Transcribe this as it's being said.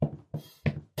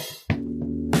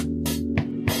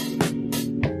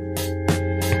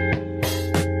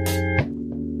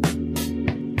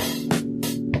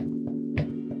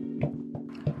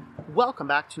welcome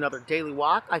back to another Daily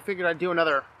Walk. I figured I'd do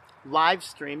another live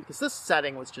stream because this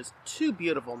setting was just too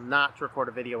beautiful not to record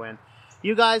a video in.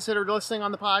 You guys that are listening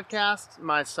on the podcast,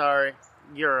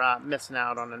 you're missing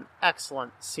out on an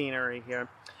excellent scenery here.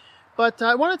 But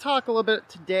I want to talk a little bit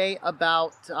today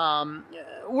about,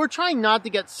 we're trying not to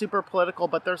get super political,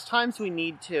 but there's times we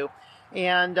need to.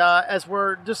 And as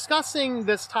we're discussing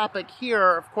this topic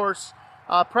here, of course,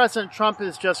 President Trump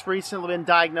has just recently been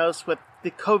diagnosed with the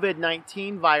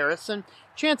COVID-19 virus, and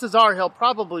chances are he'll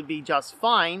probably be just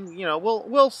fine. You know,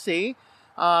 we'll see.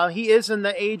 He is in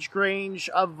the age range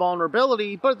of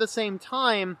vulnerability, but at the same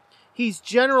time, he's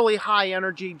generally high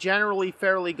energy, generally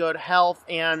fairly good health,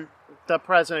 and the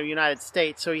President of the United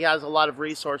States, so he has a lot of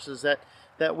resources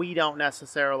that we don't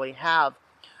necessarily have.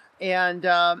 And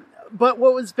but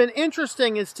what has been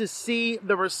interesting is to see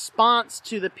the response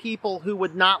to the people who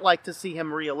would not like to see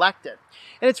him reelected.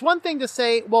 And it's one thing to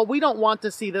say, well, we don't want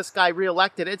to see this guy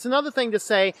reelected. It's another thing to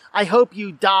say, I hope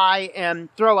you die,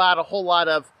 and throw out a whole lot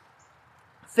of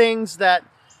things that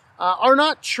are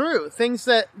not true. Things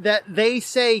that they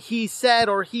say he said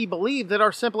or he believed that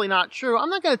are simply not true. I'm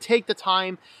not going to take the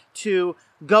time to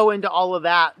go into all of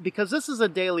that because this is a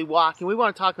daily walk and we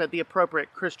want to talk about the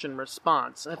appropriate Christian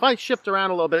response. And if I shift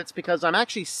around a little bit, it's because I'm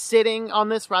actually sitting on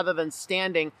this rather than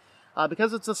standing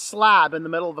because it's a slab in the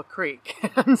middle of a creek.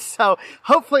 And so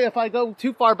hopefully if I go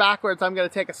too far backwards, I'm going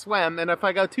to take a swim. And if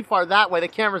I go too far that way, the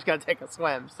camera's going to take a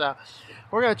swim. So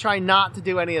we're going to try not to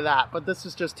do any of that. But this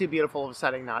is just too beautiful of a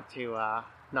setting not to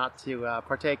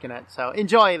partake in it. So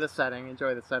enjoy the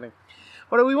setting.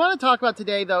 What we want to talk about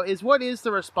today, though, is what is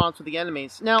the response of the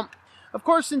enemies. Now, of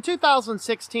course, in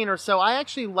 2016 or so, I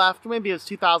actually left, maybe it was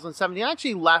 2017, I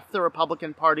actually left the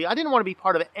Republican Party. I didn't want to be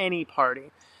part of any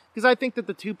party because I think that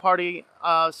the two-party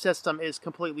system is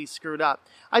completely screwed up.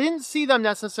 I didn't see them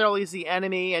necessarily as the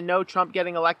enemy, and no, Trump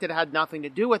getting elected had nothing to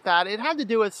do with that. It had to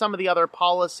do with some of the other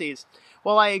policies.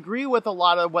 While I agree with a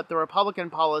lot of what the Republican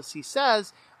policy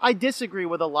says, I disagree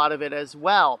with a lot of it as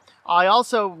well. I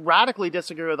also radically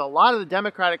disagree with a lot of the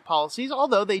Democratic policies,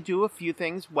 although they do a few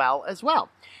things well as well.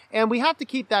 And we have to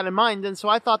keep that in mind, and so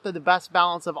I thought that the best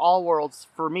balance of all worlds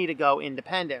for me to go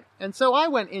independent. And so I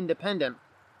went independent.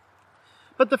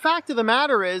 But the fact of the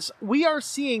matter is, we are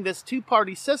seeing this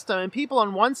two-party system, and people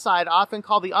on one side often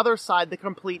call the other side the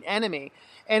complete enemy.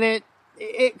 And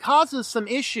it causes some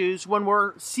issues when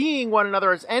we're seeing one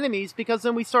another as enemies because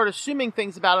then we start assuming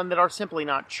things about them that are simply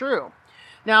not true.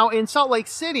 Now, in Salt Lake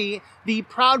City, the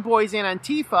Proud Boys and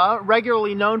Antifa,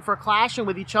 regularly known for clashing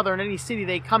with each other in any city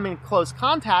they come in close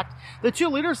contact, the two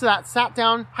leaders of that sat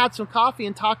down, had some coffee,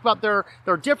 and talked about their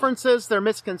differences, their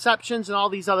misconceptions, and all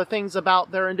these other things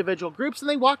about their individual groups, and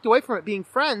they walked away from it being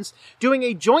friends, doing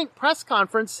a joint press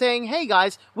conference saying, hey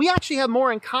guys, we actually have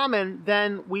more in common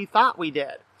than we thought we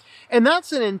did. And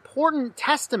that's an important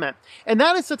testament. And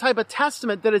that is the type of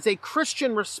testament that is a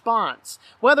Christian response.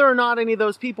 Whether or not any of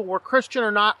those people were Christian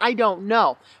or not, I don't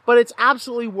know. But it's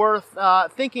absolutely worth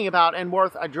thinking about and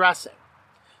worth addressing.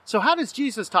 So how does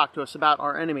Jesus talk to us about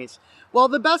our enemies? Well,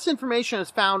 the best information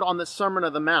is found on the Sermon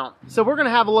on the Mount. So we're going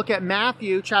to have a look at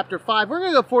Matthew chapter 5. We're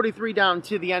going to go 43 down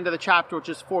to the end of the chapter, which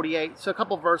is 48. So a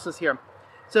couple verses here.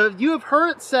 So you have heard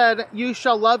it said, you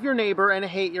shall love your neighbor and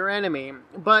hate your enemy.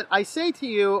 But I say to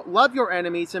you, love your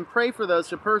enemies and pray for those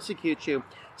who persecute you,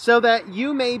 so that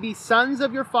you may be sons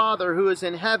of your Father who is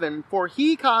in heaven. For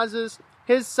he causes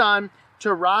his sun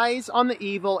to rise on the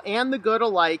evil and the good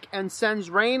alike, and sends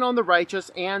rain on the righteous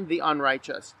and the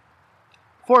unrighteous.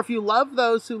 For if you love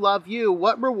those who love you,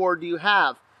 what reward do you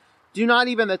have? Do not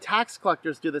even the tax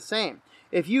collectors do the same?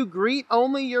 If you greet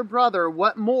only your brother,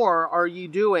 what more are you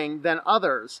doing than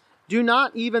others? Do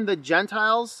not even the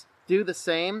Gentiles do the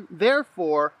same?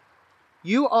 Therefore,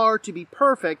 you are to be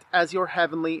perfect as your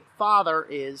heavenly Father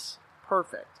is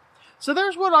perfect. So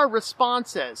there's what our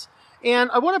response is.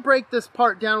 And I want to break this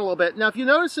part down a little bit. Now, if you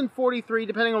notice in 43,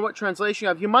 depending on what translation you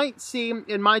have, you might see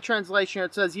in my translation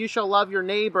it says, you shall love your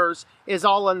neighbors, is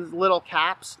all in little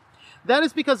caps. That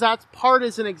is because that part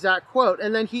is an exact quote.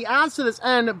 And then he adds to this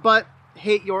end, but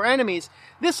hate your enemies.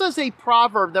 This is a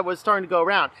proverb that was starting to go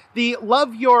around. The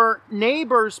love your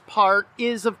neighbors part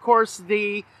is, of course,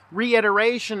 the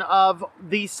reiteration of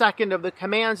the second of the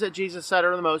commands that Jesus said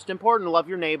are the most important. Love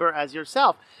your neighbor as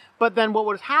yourself. But then what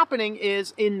was happening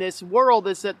is in this world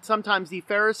is that sometimes the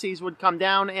Pharisees would come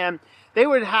down and they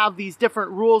would have these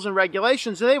different rules and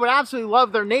regulations, and they would absolutely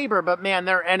love their neighbor, but man,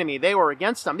 their enemy, they were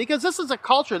against them. Because this is a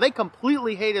culture, they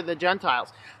completely hated the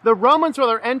Gentiles. The Romans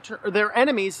were their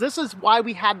enemies. This is why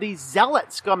we had these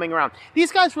zealots coming around.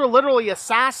 These guys were literally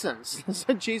assassins.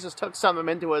 Jesus took some of them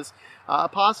into his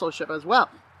apostleship as well.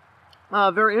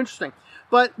 Very interesting.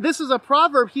 But this is a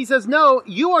proverb. He says, no,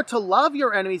 you are to love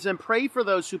your enemies and pray for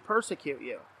those who persecute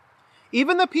you.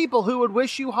 Even the people who would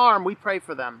wish you harm, we pray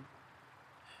for them.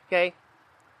 Okay?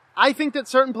 I think that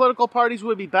certain political parties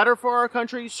would be better for our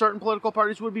country. Certain political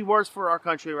parties would be worse for our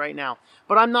country right now.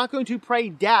 But I'm not going to pray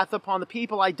death upon the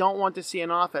people I don't want to see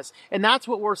in office. And that's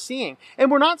what we're seeing. And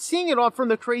we're not seeing it all from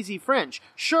the crazy fringe.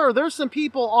 Sure, there's some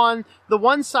people on the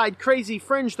one side crazy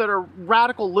fringe that are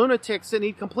radical lunatics that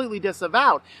need completely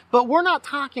disavowed. But we're not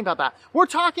talking about that. We're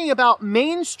talking about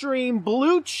mainstream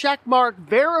blue checkmark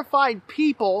verified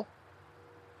people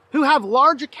who have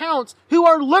large accounts, who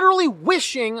are literally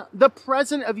wishing the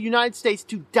President of the United States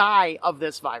to die of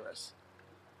this virus.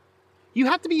 You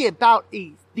have to be about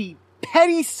the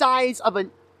petty size of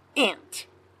an ant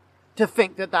to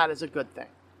think that that is a good thing.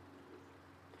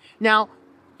 Now,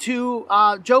 Joe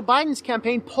Biden's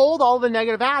campaign pulled all the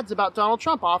negative ads about Donald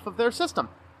Trump off of their system.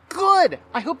 Good!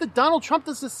 I hope that Donald Trump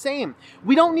does the same.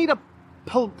 We don't need a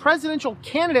presidential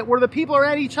candidate where the people are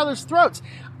at each other's throats.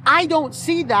 I don't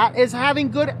see that as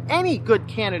having any good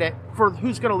candidate for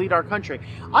who's going to lead our country.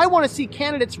 I want to see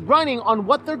candidates running on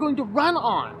what they're going to run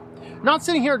on. Not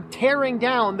sitting here tearing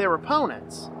down their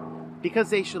opponents, because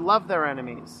they should love their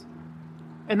enemies.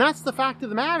 And that's the fact of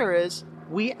the matter is,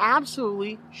 we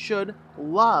absolutely should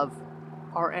love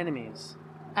our enemies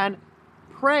and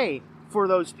pray for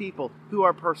those people who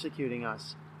are persecuting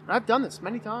us. And I've done this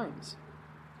many times.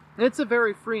 And it's a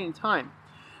very freeing time.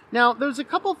 Now, there's a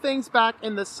couple things back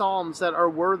in the Psalms that are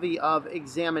worthy of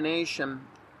examination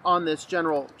on this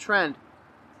general trend.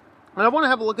 And I want to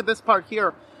have a look at this part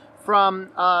here from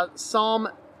Psalm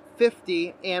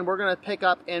 50, and we're going to pick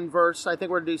up in verse, I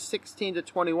think we're going to do 16 to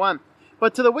 21.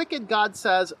 But to the wicked, God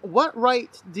says, what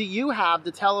right do you have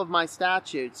to tell of my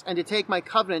statutes and to take my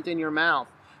covenant in your mouth?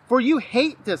 For you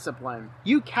hate discipline.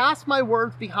 You cast my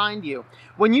words behind you.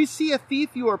 When you see a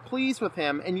thief, you are pleased with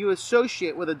him, and you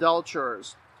associate with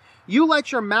adulterers. You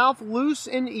let your mouth loose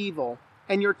in evil,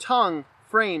 and your tongue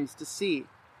frames deceit.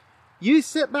 You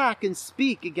sit back and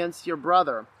speak against your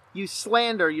brother. You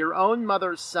slander your own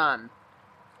mother's son.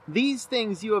 These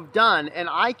things you have done, and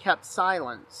I kept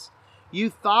silence. You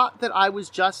thought that I was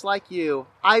just like you.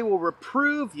 I will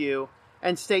reprove you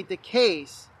and state the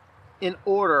case in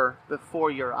order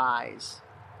before your eyes.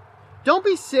 Don't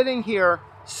be sitting here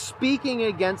speaking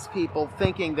against people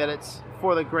thinking that it's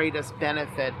for the greatest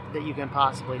benefit that you can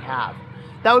possibly have.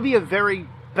 That would be a very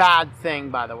bad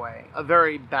thing, by the way. A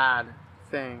very bad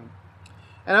thing.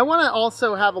 And I want to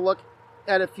also have a look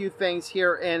at a few things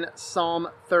here in Psalm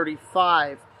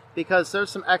 35, because there's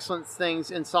some excellent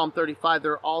things in Psalm 35 that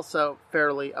are also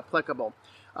fairly applicable.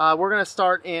 We're going to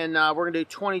start in, we're going to do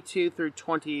 22 through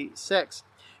 26.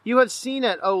 You have seen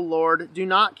it, O Lord, do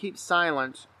not keep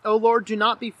silent. O Lord, do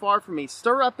not be far from me.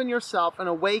 Stir up in yourself and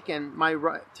awaken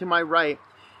to my right,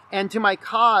 and to my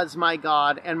cause, my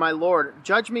God and my Lord.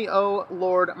 Judge me, O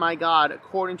Lord, my God,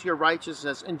 according to your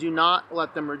righteousness, and do not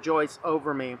let them rejoice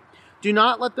over me. Do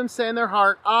not let them say in their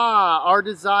heart, our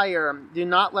desire. Do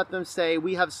not let them say,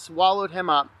 we have swallowed him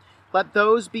up. Let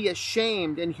those be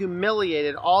ashamed and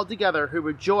humiliated altogether who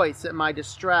rejoice at my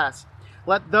distress.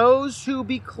 Let those who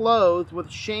be clothed with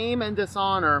shame and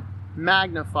dishonor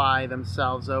magnify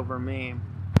themselves over me.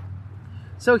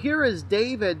 So here is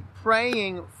David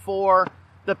praying for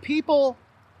the people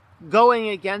going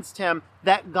against him,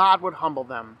 that God would humble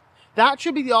them. That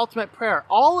should be the ultimate prayer.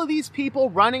 All of these people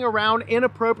running around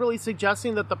inappropriately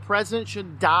suggesting that the president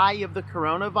should die of the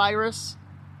coronavirus,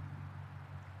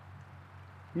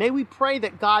 may we pray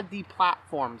that God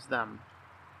deplatforms them.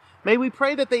 May we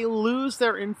pray that they lose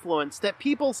their influence, that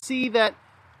people see that,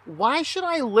 why should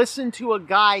I listen to a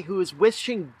guy who is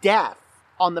wishing death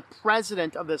on the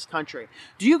president of this country?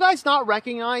 Do you guys not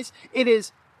recognize it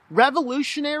is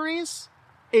revolutionaries,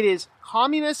 it is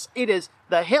communists, it is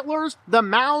the Hitlers, the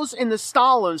Maos, and the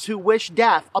Stalins who wish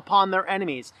death upon their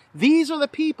enemies? These are the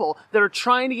people that are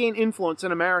trying to gain influence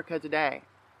in America today.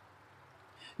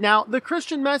 Now, the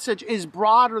Christian message is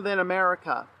broader than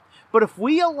America. But if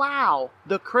we allow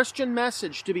the Christian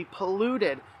message to be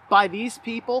polluted by these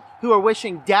people who are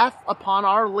wishing death upon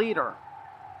our leader,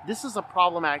 this is a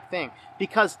problematic thing,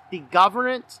 because the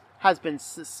governance has been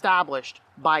established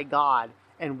by God,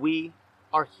 and we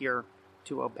are here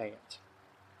to obey it.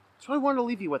 That's what I wanted to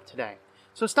leave you with today.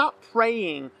 So stop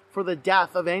praying for the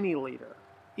death of any leader,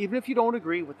 even if you don't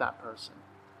agree with that person.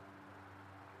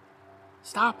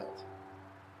 Stop it.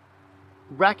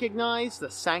 Recognize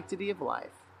the sanctity of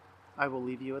life. I will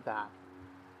leave you with that.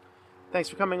 Thanks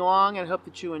for coming along, and I hope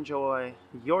that you enjoy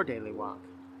your daily walk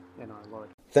in our Lord.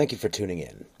 Thank you for tuning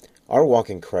in. Our Walk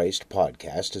in Christ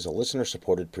podcast is a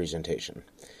listener-supported presentation.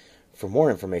 For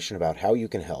more information about how you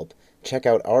can help, check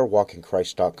out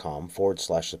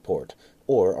ourwalkinchrist.com/support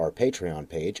or our Patreon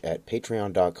page at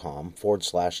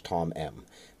patreon.com/TomM.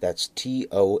 That's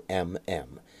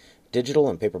TOMM. Digital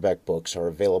and paperback books are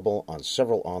available on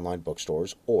several online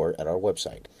bookstores or at our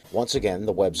website. Once again,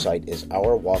 the website is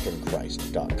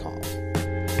ourwalkinchrist.com.